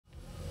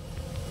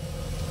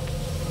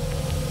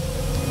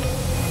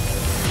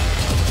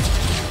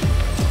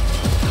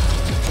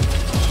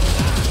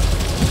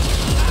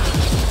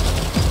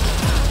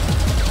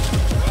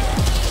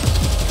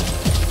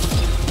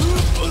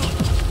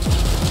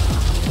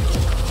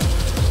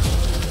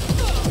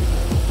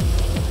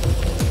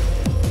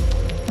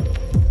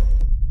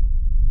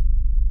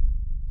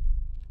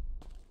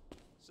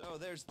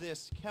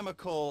this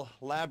chemical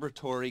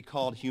laboratory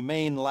called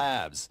Humane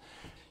Labs.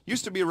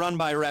 Used to be run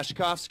by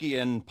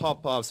Rashkovsky and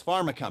Popov's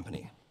pharma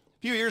company.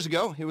 A few years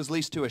ago, it was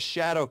leased to a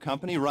shadow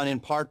company run in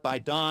part by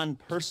Don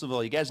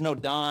Percival. You guys know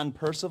Don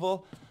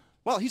Percival?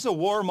 Well, he's a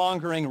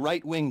warmongering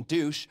right-wing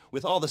douche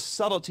with all the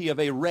subtlety of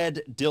a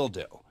red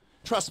dildo.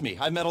 Trust me,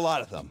 I've met a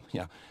lot of them.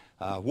 Yeah,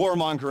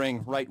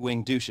 warmongering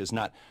right-wing douches,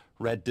 not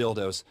red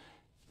dildos.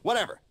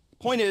 Whatever.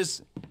 Point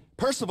is,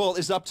 Percival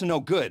is up to no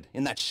good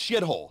in that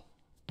shithole.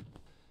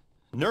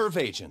 Nerve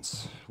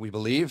agents, we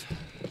believe.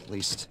 At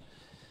least,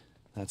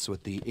 that's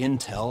what the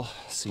intel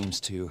seems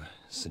to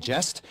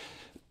suggest.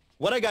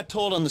 What I got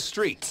told on the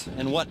street,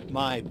 and what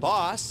my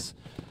boss,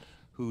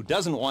 who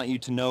doesn't want you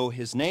to know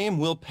his name,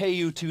 will pay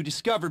you to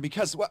discover,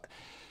 because, well,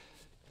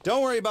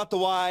 don't worry about the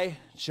why,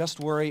 just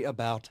worry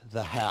about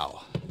the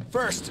how.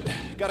 First,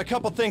 got a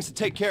couple things to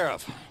take care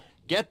of.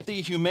 Get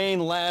the Humane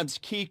Labs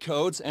key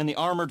codes and the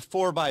armored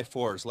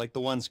 4x4s, like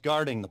the ones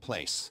guarding the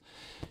place.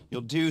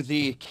 You'll do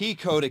the key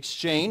code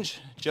exchange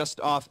just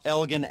off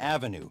Elgin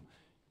Avenue.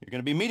 You're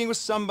gonna be meeting with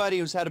somebody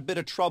who's had a bit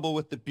of trouble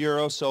with the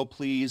Bureau, so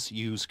please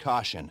use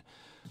caution.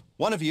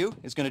 One of you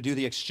is gonna do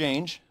the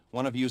exchange,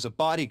 one of you is a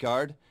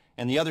bodyguard,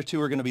 and the other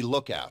two are gonna be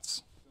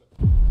lookouts.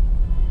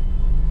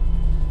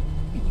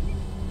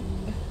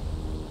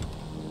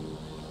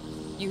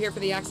 You here for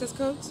the access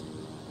codes?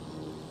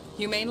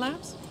 Humane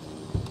Labs?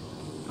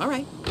 All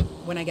right.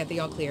 When I get the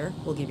all clear,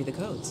 we'll give you the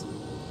codes.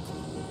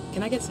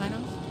 Can I get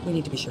sign-off? We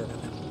need to be sure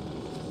about them.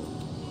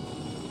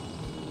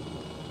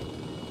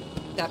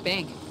 That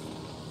bank.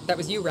 That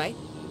was you, right?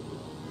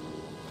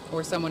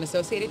 Or someone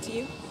associated to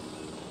you?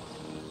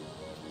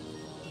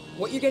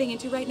 What you're getting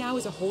into right now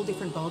is a whole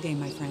different ballgame,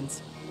 my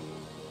friends.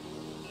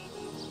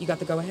 You got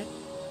the go-ahead?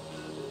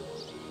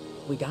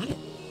 We got it.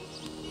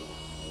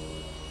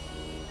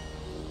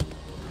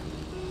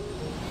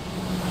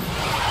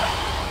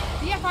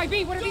 The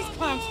FIB, what are these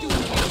clowns doing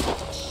here?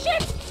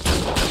 Shit!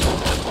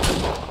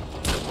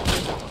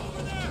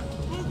 Over there!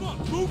 Move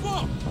up! Move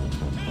up!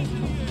 Hands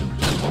in the air!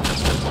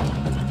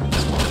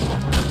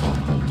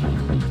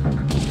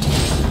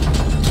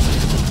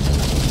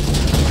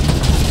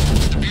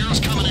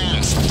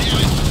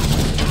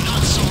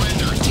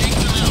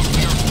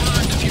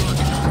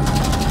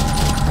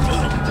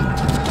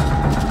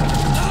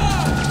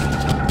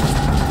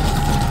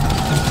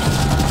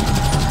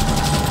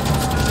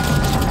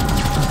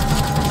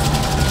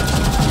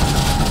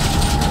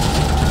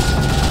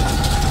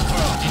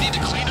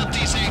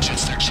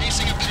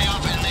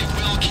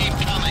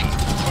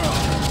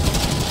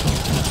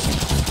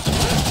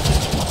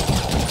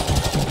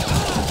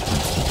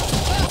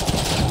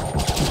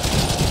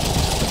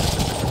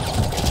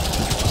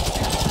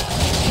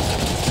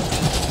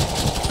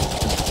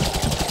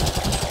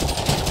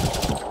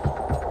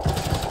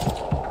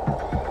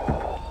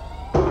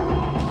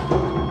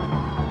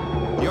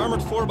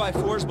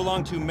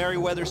 Belong to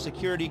Merriweather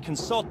Security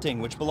Consulting,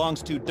 which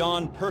belongs to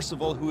Don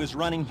Percival, who is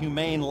running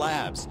Humane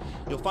Labs.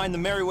 You'll find the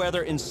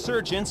Merriweather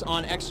insurgents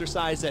on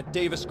exercise at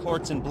Davis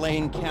Courts in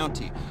Blaine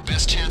County.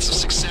 Best chance of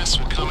success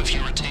will come if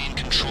you retain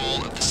control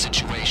of the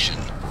situation.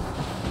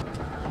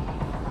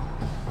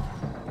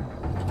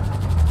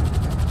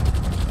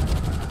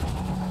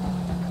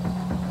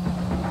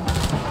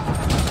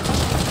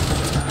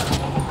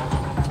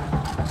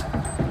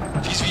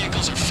 These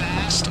vehicles are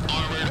fast,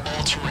 armored,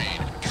 all-terrain.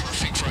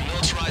 Perfect for a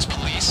militarized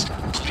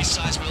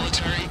police-sized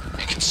military,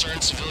 and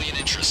concerned civilian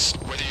interests.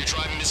 Whether you're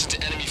driving this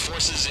into enemy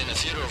forces in a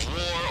theater of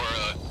war or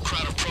a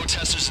crowd of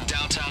protesters in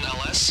downtown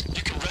LS,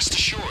 you can rest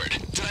assured.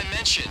 Did I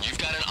mention you've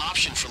got an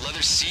option for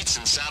leather seats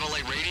and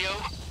satellite radio?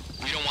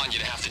 We don't want you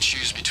to have to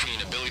choose between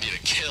ability to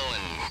kill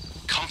and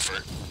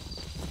comfort.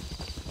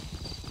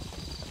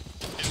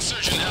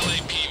 Insurgent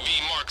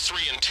LAPV Mark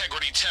III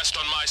integrity test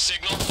on my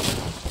signal.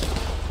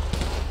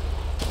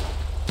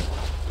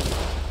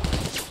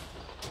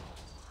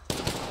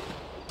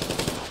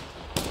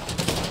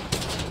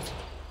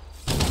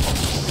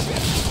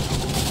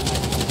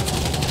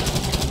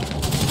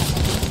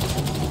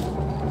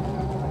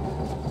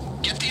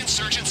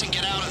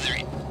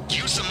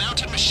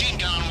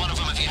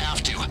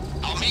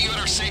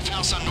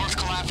 On North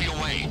Calafia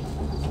Way.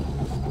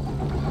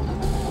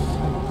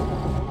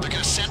 They're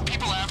gonna send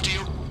people after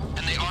you,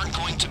 and they aren't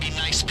going to be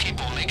nice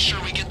people. Make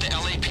sure we get the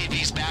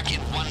LAPVs back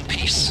in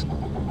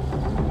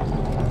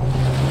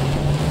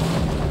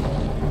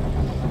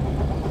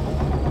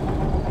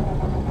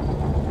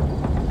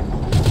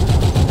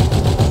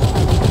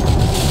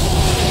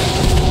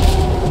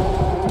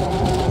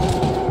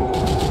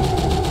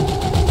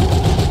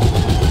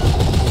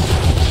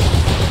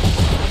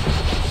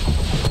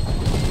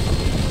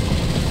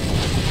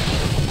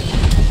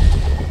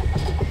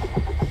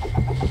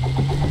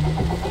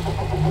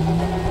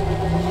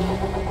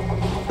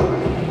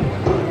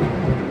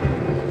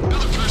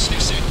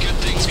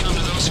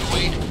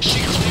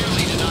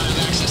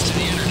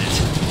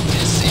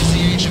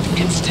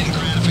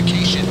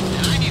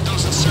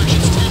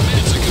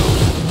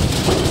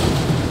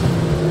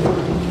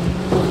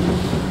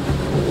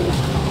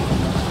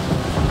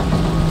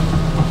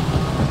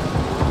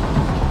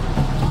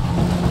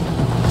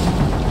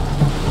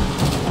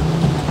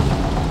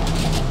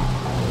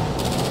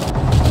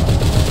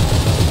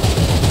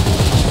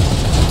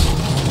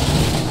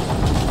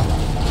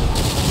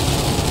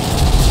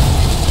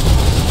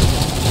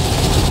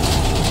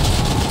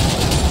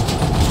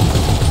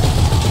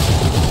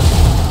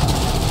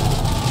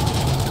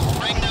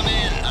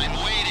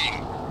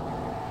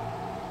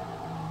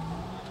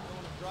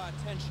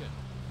attention.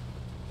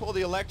 Pull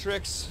the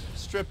electrics,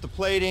 strip the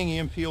plating,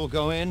 EMP will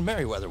go in.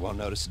 Merryweather won't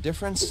notice a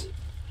difference.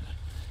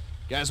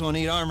 Guys won't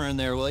need armor in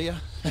there, will you?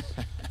 All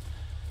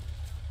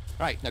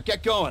right, now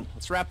get going.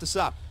 Let's wrap this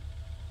up.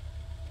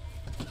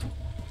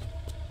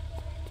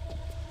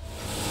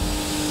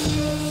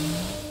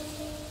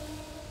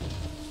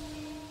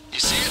 You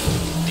see it?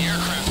 The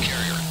aircraft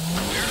carrier.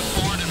 Prepare to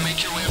board and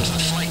make your way up to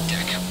the flight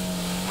deck.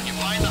 When you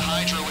find the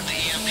Hydra with the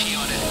EMP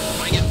on it,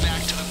 bring it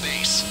back to the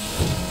base.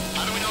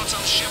 How do we know it's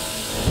on the ship?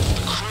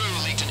 The crew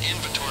leaked an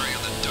inventory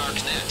on the dark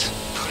net.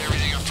 Put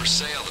everything up for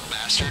sale, the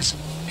bastards.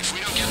 If we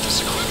don't get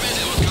this equipment,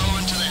 it will go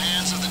into the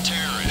hands of the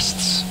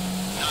terrorists,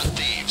 not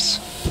thieves.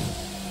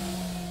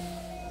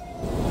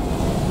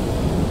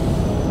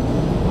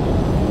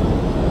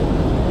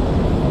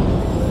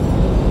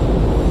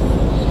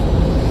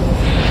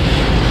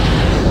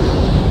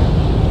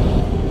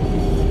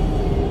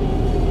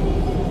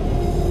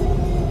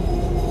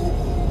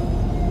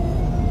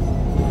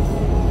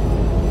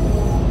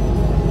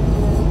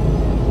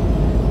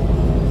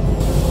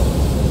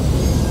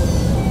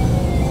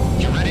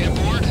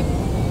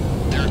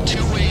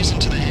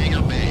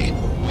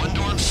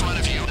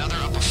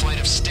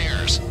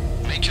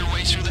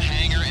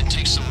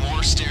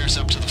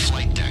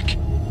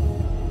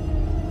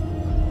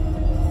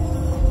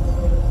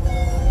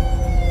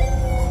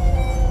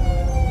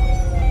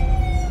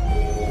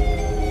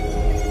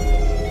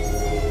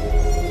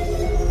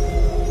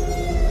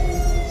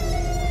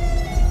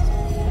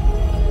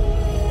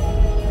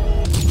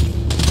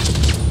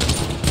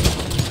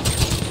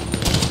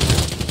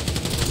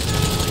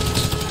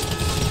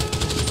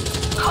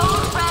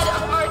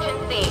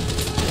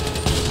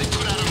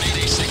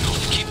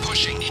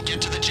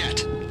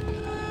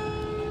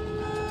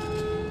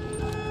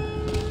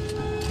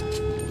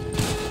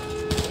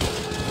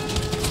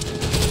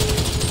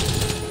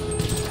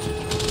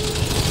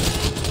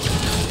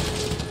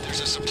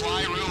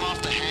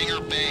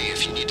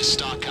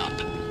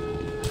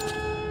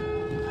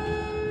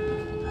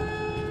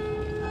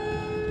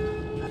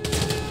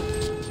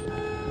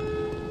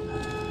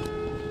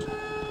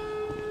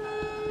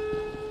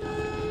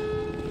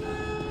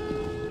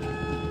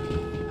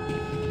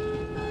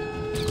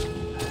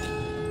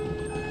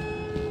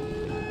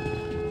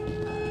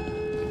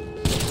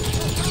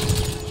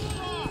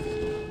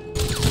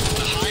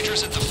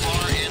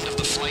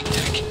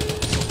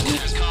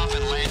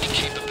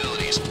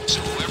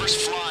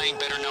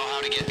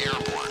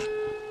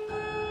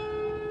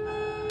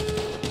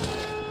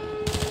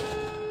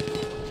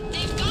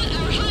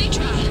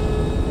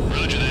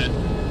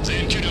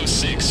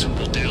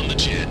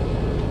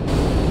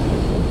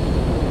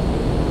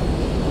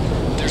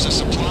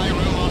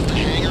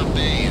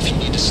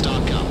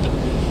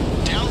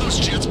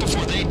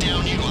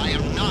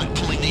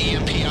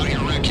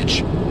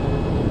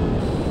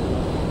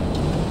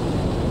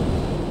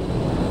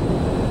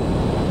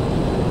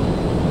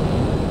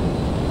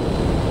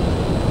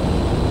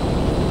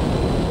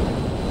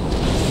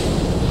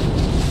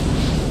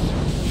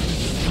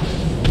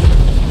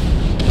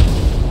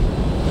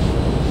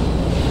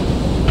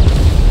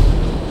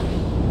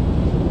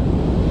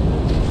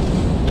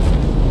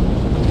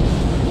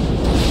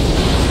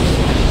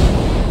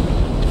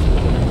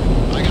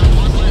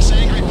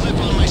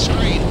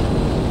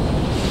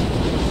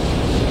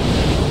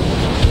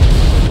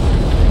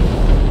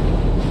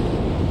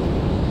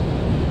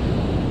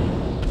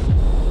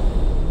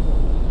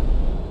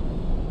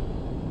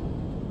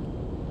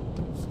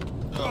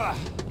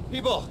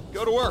 People,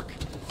 go to work.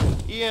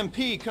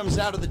 EMP comes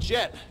out of the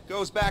jet,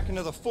 goes back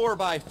into the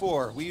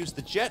 4x4. We use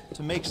the jet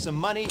to make some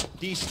money,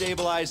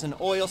 destabilize an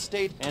oil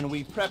state, and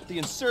we prep the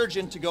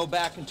insurgent to go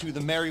back into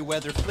the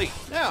Merryweather fleet.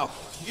 Now,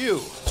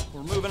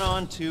 we're moving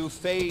on to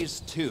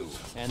phase 2,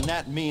 and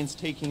that means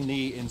taking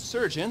the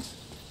insurgent,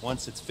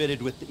 once it's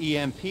fitted with the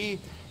EMP,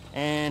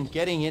 and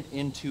getting it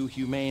into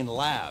Humane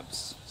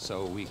labs,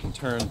 so we can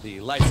turn the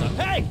lights on.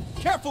 Hey!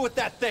 Careful with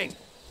that thing!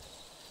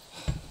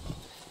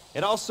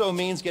 It also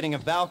means getting a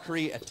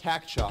Valkyrie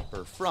attack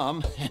chopper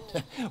from,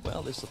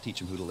 well, this will teach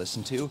him who to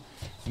listen to,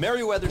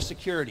 Merryweather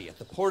Security at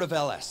the port of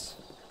LS.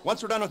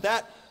 Once we're done with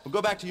that, we'll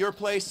go back to your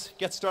place,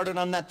 get started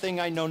on that thing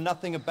I know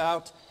nothing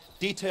about.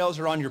 Details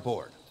are on your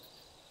board.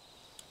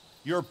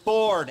 Your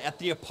board at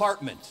the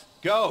apartment.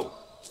 Go!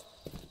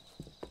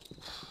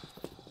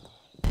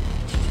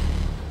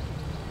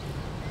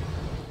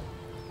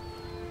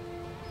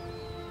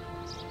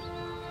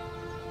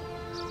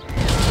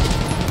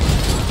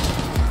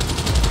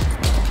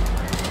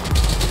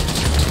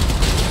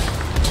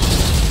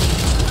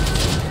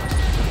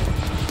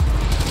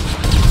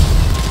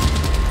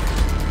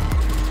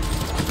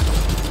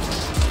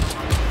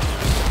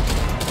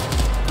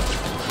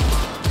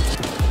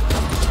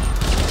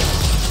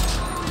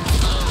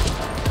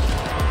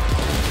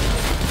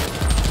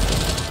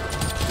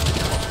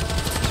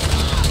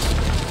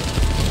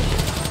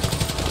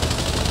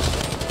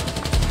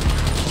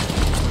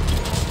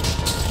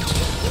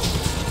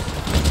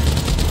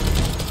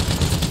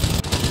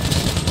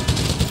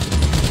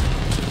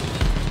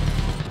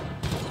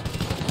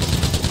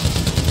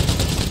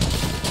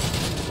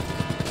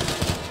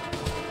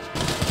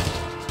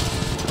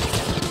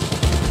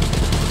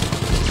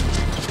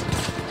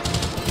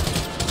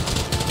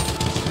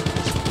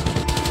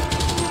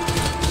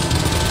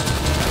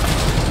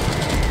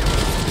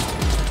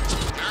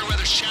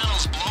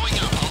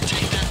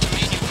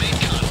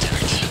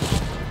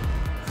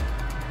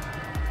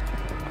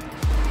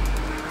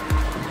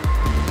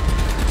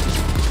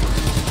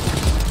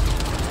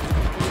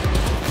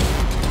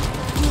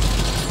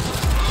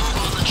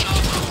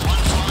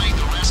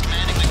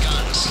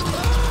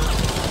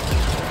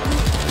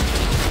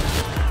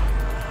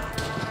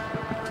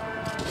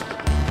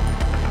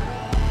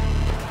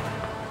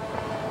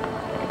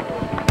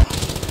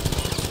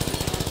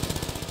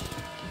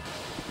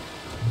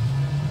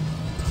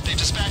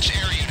 dispatch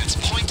air units.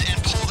 Point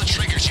and pull the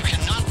triggers. You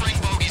cannot bring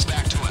bogeys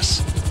back to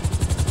us.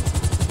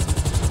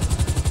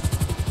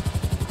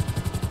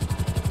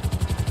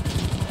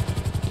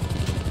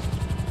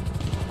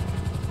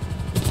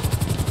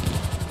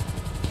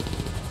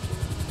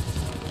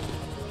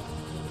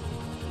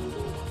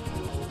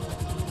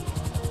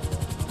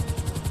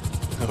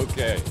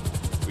 Okay,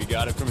 we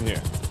got it from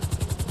here.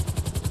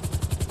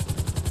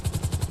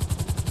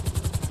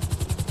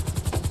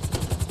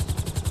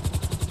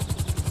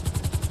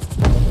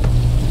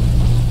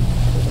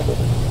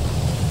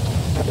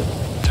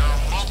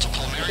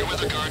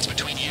 Guards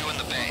between you and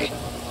the bay.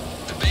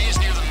 The bay is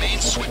near the main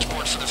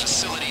switchboard for the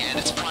facility, and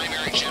its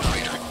primary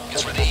generator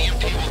is where the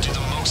EMP will do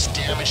the most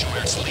damage and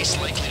where it's least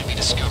likely to be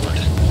discovered.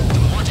 The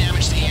more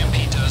damage the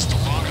EMP does, the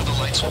longer the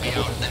lights will be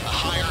out, and the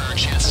higher our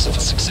chances of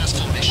a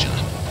successful mission.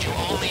 You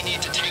only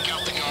need to take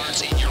out the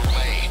guards in your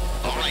way.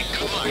 Alright,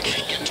 good luck.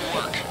 Get to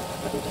work.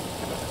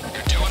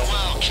 You're doing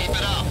well. Keep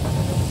it up.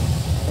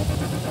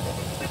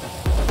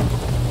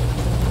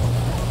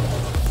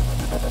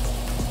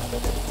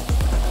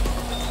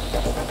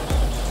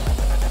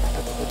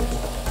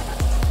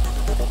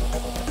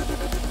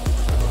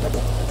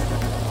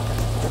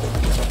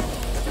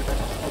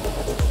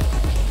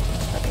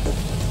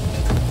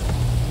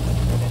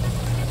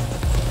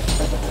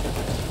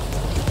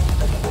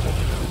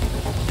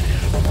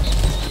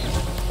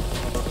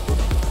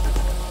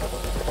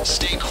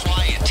 Stay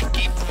quiet.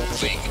 Keep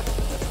moving.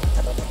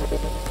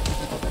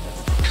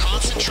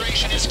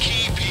 Concentration is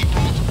key,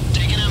 people.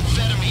 Take an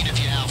amphetamine if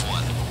you have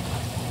one.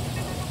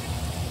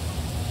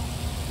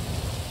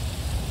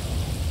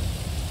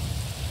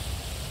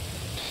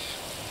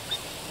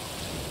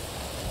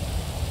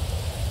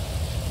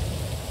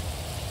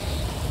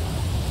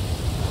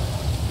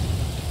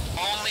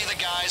 Only the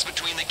guys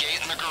between the gate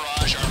and the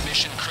garage are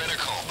mission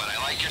critical, but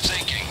I like your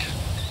thinking.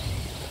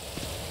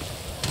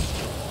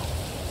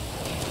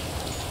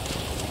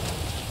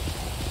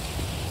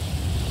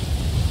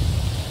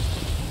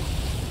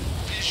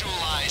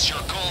 Visualize your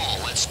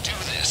goal. Let's do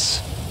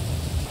this.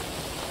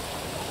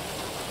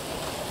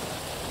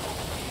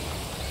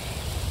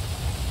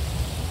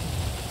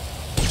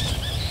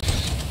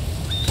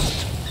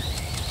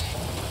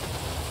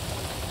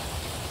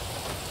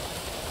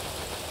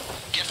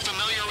 Get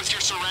familiar with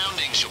your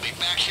surroundings. You'll be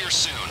back here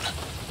soon.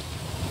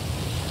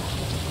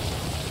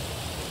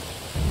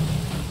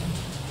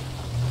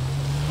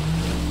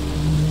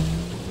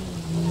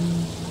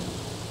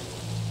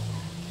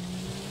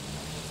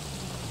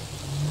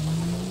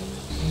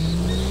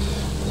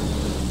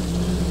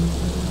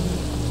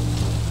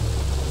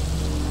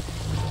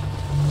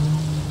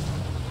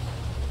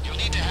 You'll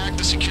need to hack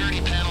the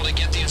security panel to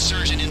get the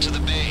insurgent into the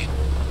bay.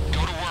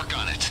 Go to work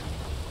on it.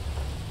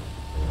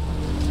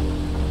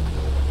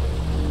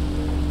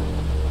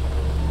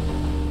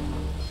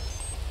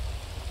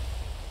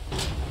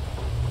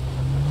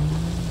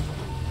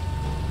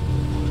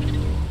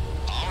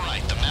 All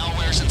right, the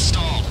malware's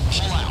installed.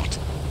 Pull out.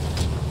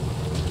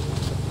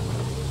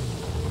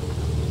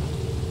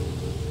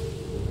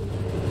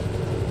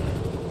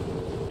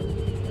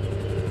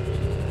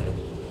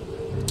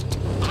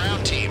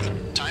 Ground team,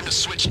 time to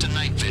switch to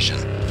night vision.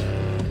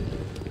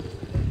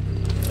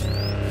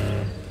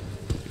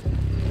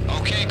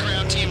 Okay,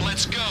 ground team,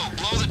 let's go.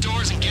 Blow the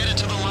doors and get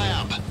into the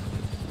lab.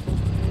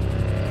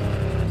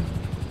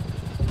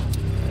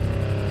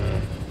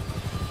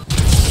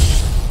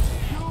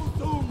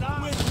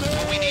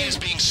 What we need is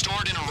being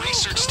stored in a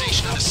research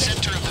station in the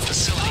center of the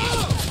facility.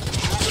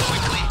 Move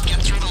quickly,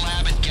 get through the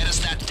lab, and get us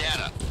that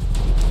data.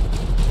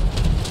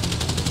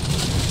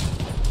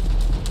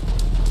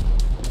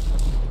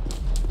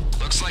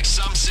 Looks like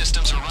some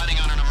systems are running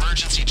on an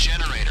emergency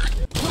generator.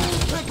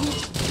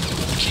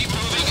 Keep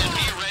moving and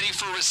be ready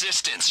for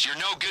resistance. You're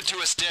no good to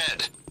us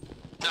dead.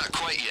 Not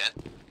quite yet.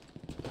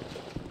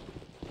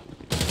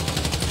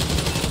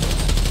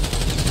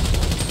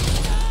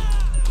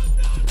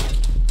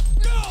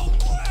 No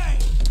way!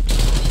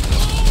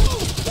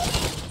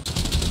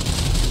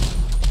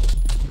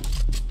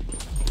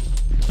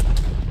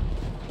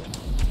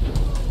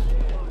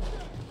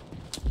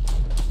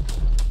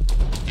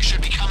 You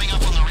should be coming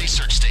up on the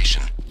research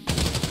station.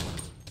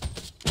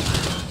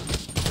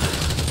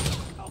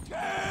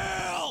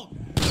 Kill!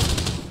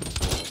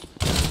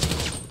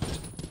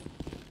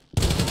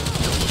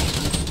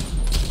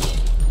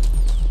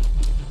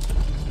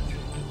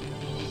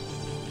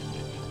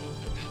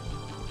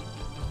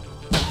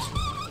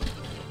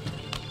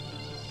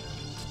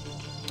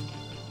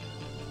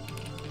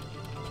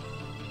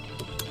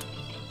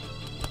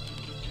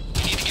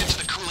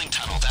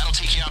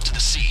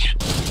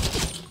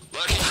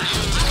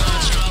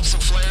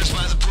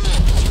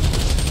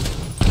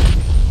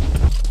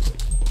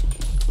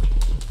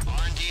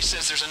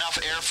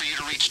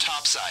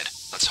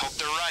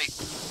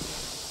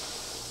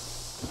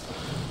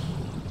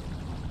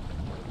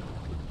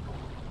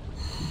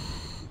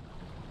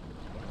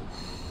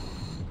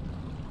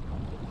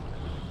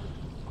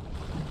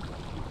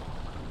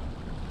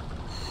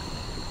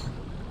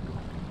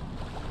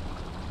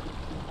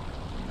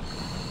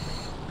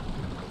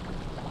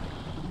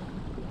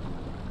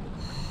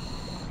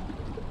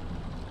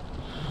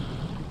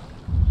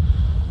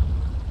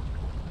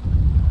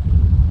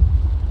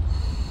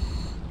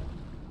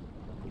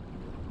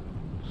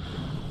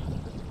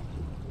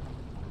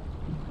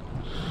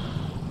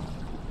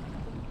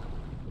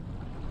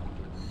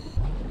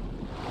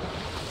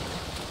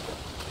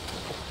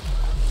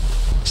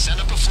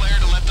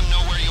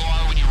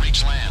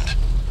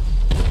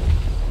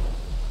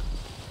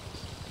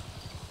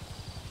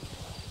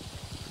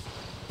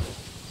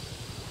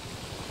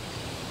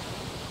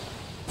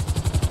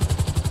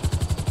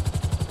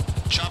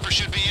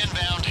 should be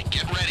inbound.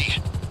 Get ready.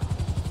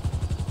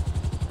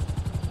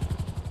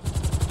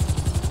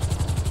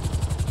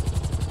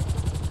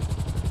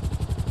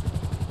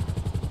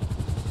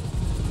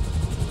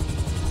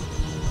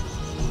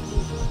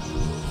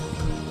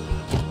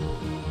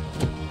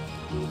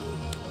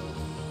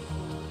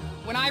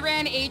 When I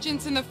ran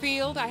agents in the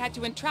field, I had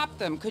to entrap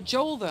them,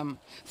 cajole them,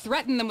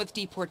 threaten them with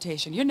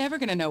deportation. You're never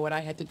gonna know what I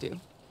had to do.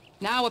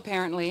 Now,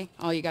 apparently,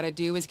 all you gotta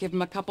do is give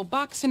them a couple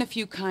bucks and a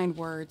few kind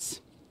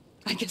words.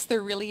 I guess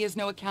there really is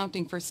no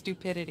accounting for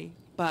stupidity.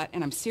 But,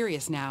 and I'm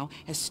serious now,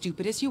 as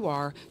stupid as you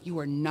are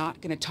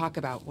not gonna talk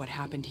about what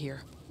happened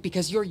here.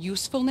 Because your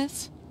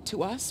usefulness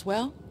to us,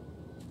 well,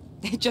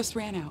 it just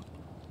ran out.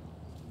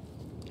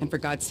 And for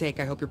God's sake,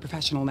 I hope you're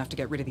professional enough to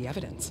get rid of the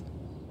evidence.